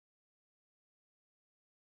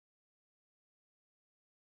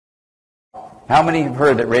How many have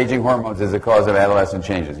heard that raging hormones is the cause of adolescent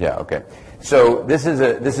changes? Yeah, okay. So this is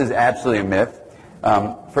absolutely a myth.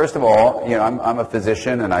 First of all, I'm a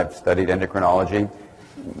physician and I've studied endocrinology.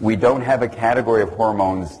 We don't have a category of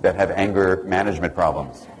hormones that have anger management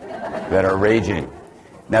problems, that are raging.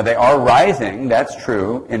 Now, they are rising, that's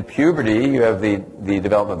true. In puberty, you have the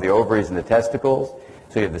development of the ovaries and the testicles.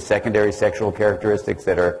 So you have the secondary sexual characteristics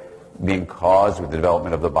that are being caused with the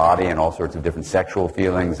development of the body and all sorts of different sexual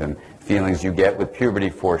feelings and feelings you get with puberty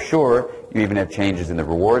for sure. You even have changes in the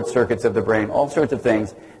reward circuits of the brain. All sorts of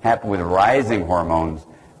things happen with rising hormones,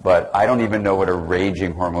 but I don't even know what a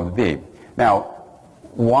raging hormone would be. Now,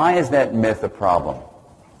 why is that myth a problem?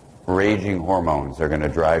 Raging hormones are going to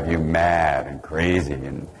drive you mad and crazy.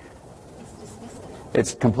 And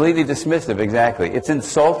it's completely dismissive, exactly. It's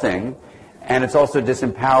insulting, and it's also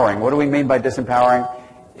disempowering. What do we mean by disempowering?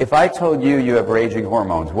 If I told you you have raging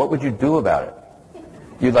hormones, what would you do about it?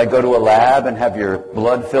 You'd like go to a lab and have your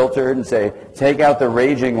blood filtered and say, take out the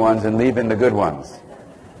raging ones and leave in the good ones.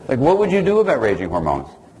 Like, what would you do about raging hormones?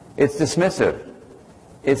 It's dismissive.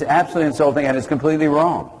 It's absolutely insulting, and it's completely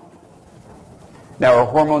wrong. Now, are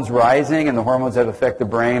hormones rising and the hormones that affect the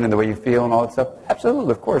brain and the way you feel and all that stuff?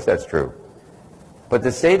 Absolutely, of course that's true. But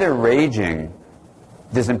to say they're raging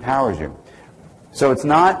disempowers you. So it's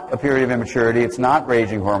not a period of immaturity, it's not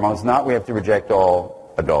raging hormones, it's not we have to reject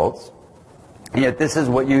all adults. And yet this is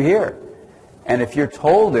what you hear. And if you're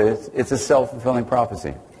told it, it's a self-fulfilling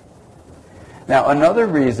prophecy. Now, another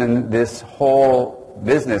reason this whole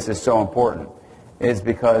business is so important is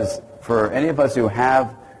because for any of us who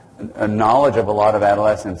have a knowledge of a lot of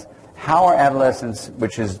adolescents, how are adolescents,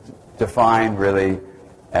 which is defined really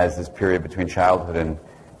as this period between childhood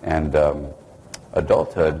and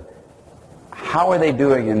adulthood, how are they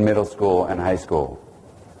doing in middle school and high school?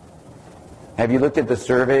 Have you looked at the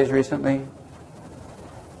surveys recently?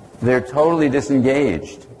 They're totally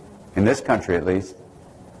disengaged, in this country at least.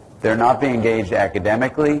 They're not being engaged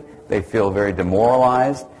academically. They feel very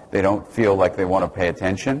demoralized. They don't feel like they want to pay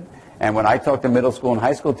attention. And when I talk to middle school and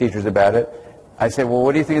high school teachers about it, I say, well,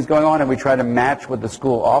 what do you think is going on? And we try to match what the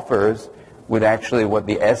school offers with actually what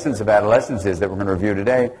the essence of adolescence is that we're going to review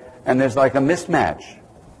today. And there's like a mismatch.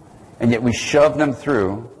 And yet we shove them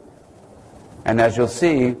through. And as you'll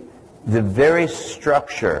see, the very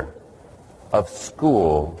structure of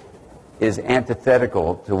school is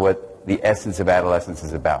antithetical to what the essence of adolescence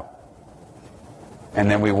is about. And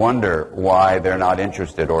then we wonder why they're not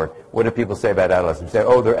interested, or what do people say about adolescents? They say,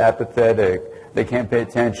 oh, they're apathetic, they can't pay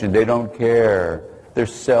attention, they don't care, they're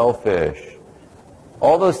selfish.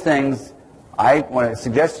 All those things, I want to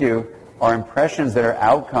suggest to you, are impressions that are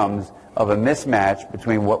outcomes of a mismatch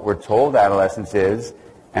between what we're told adolescence is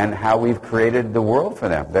and how we've created the world for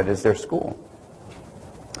them, that is their school.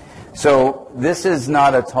 So this is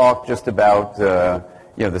not a talk just about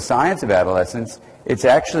the science of adolescence. It's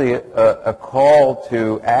actually a call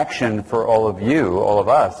to action for all of you, all of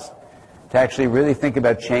us, to actually really think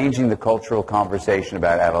about changing the cultural conversation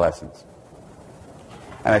about adolescence.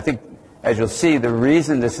 And I think, as you'll see, the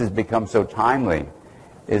reason this has become so timely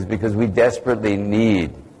is because we desperately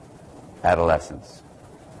need adolescence.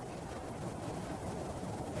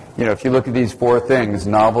 If you look at these four things,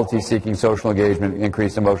 novelty, seeking social engagement,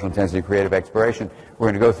 increased emotional intensity, creative exploration,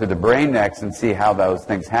 we're going to go through the brain next and see how those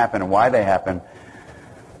things happen and why they happen.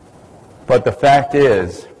 But the fact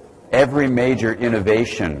is, every major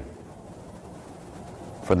innovation,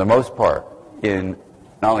 for the most part, in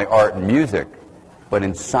not only art and music, but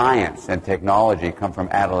in science and technology, come from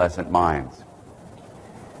adolescent minds.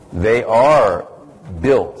 They are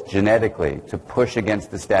built genetically to push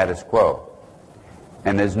against the status quo.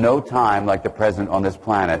 And there's no time like the present on this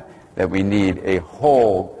planet that we need a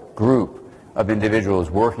whole group of individuals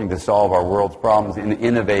working to solve our world's problems in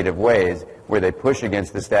innovative ways where they push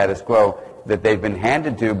against the status quo that they've been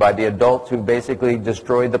handed to by the adults who basically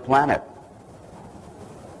destroyed the planet.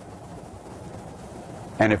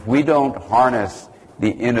 And if we don't harness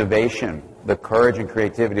the innovation, the courage and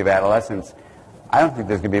creativity of adolescence, I don't think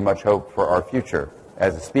there's going to be much hope for our future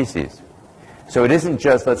as a species. So it isn't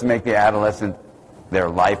just let's make the adolescent their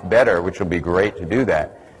life better, which will be great to do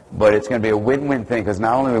that, but it's going to be a win-win thing, because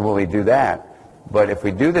not only will we do that, but if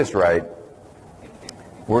we do this right,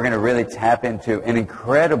 we're going to really tap into an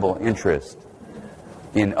incredible interest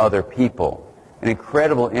in other people, an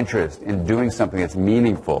incredible interest in doing something that's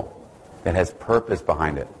meaningful, that has purpose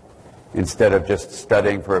behind it, instead of just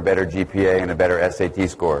studying for a better GPA and a better SAT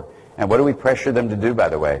score. And what do we pressure them to do, by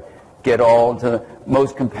the way? Get all into the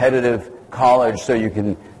most competitive college so you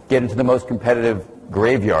can get into the most competitive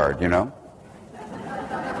graveyard,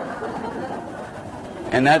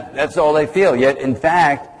 And that's all they feel. Yet, in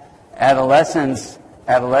fact, Adolescents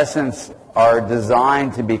are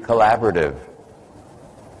designed to be collaborative.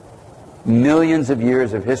 Millions of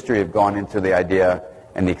years of history have gone into the idea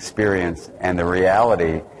and the experience and the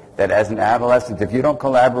reality that as an adolescent, if you don't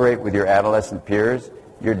collaborate with your adolescent peers,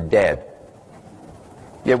 you're dead.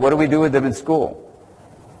 Yet what do we do with them in school?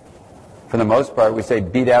 For the most part, we say,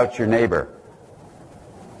 beat out your neighbor.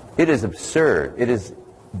 It is absurd. It is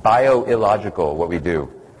bio-illogical what we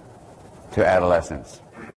do to adolescents.